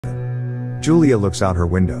Julia looks out her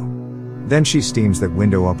window. Then she steams that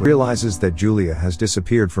window up and realizes that Julia has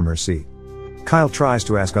disappeared from her seat. Kyle tries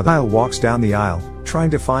to ask Kyle walks down the aisle, trying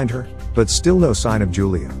to find her, but still no sign of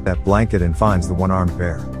Julia. That blanket and finds the one-armed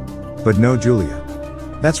bear. But no Julia.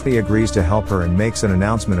 That's when he agrees to help her and makes an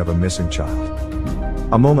announcement of a missing child.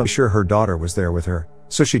 A moment sure her daughter was there with her,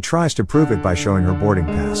 so she tries to prove it by showing her boarding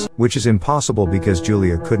pass, which is impossible because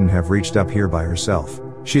Julia couldn't have reached up here by herself.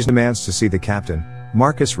 She demands to see the captain,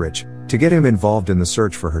 Marcus Rich, to get him involved in the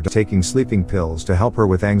search for her, taking sleeping pills to help her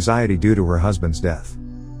with anxiety due to her husband's death.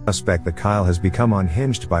 Suspect that Kyle has become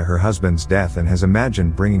unhinged by her husband's death and has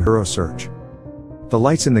imagined bringing her a search. The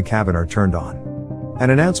lights in the cabin are turned on. An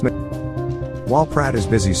announcement. While Pratt is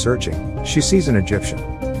busy searching, she sees an Egyptian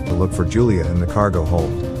to look for Julia in the cargo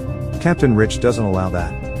hold. Captain Rich doesn't allow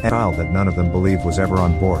that, and Kyle that none of them believe was ever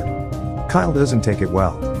on board. Kyle doesn't take it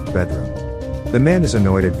well. Bedroom. The man is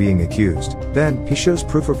annoyed at being accused, then he shows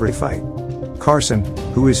proof of a fight. Carson,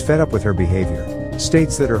 who is fed up with her behavior,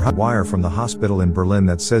 states that her wire from the hospital in Berlin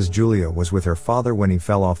that says Julia was with her father when he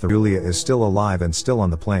fell off the Julia is still alive and still on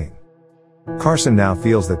the plane. Carson now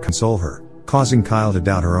feels that console her, causing Kyle to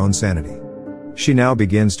doubt her own sanity. She now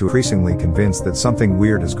begins to increasingly convinced that something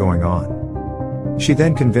weird is going on. She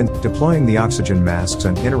then convinced deploying the oxygen masks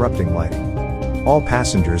and interrupting lighting. All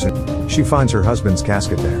passengers and she finds her husband's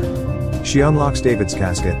casket there. She unlocks David's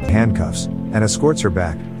casket, handcuffs, and escorts her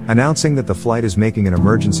back, announcing that the flight is making an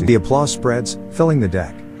emergency. The applause spreads, filling the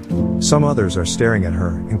deck. Some others are staring at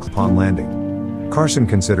her, upon landing. Carson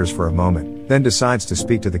considers for a moment, then decides to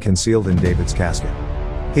speak to the concealed in David's casket.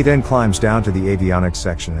 He then climbs down to the avionics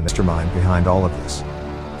section and mastermind behind all of this.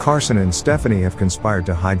 Carson and Stephanie have conspired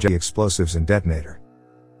to hijack the explosives and detonator.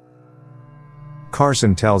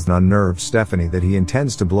 Carson tells the unnerved Stephanie that he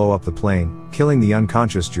intends to blow up the plane, killing the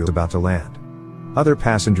unconscious Julia about to land. Other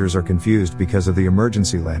passengers are confused because of the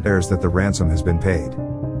emergency landers that the ransom has been paid.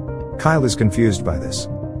 Kyle is confused by this.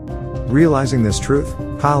 Realizing this truth,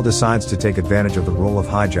 Kyle decides to take advantage of the role of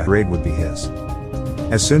hijacker. Raid would be his.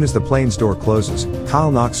 As soon as the plane's door closes,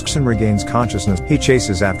 Kyle knocks and regains consciousness. He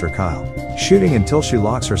chases after Kyle, shooting until she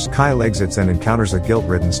locks her. Kyle exits and encounters a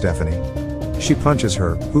guilt-ridden Stephanie. She punches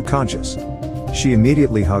her, who conscious. She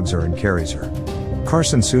immediately hugs her and carries her.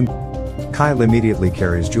 Carson soon. Kyle immediately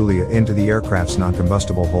carries Julia into the aircraft's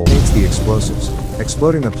non-combustible hold. Hates the explosives,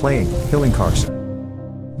 exploding the plane, killing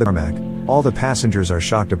Carson. The tarmac. All the passengers are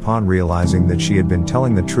shocked upon realizing that she had been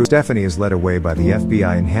telling the truth. Stephanie is led away by the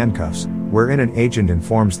FBI in handcuffs, wherein an agent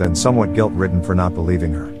informs them somewhat guilt-ridden for not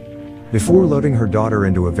believing her. Before loading her daughter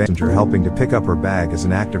into a van, helping to pick up her bag as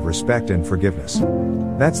an act of respect and forgiveness.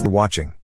 That's the watching.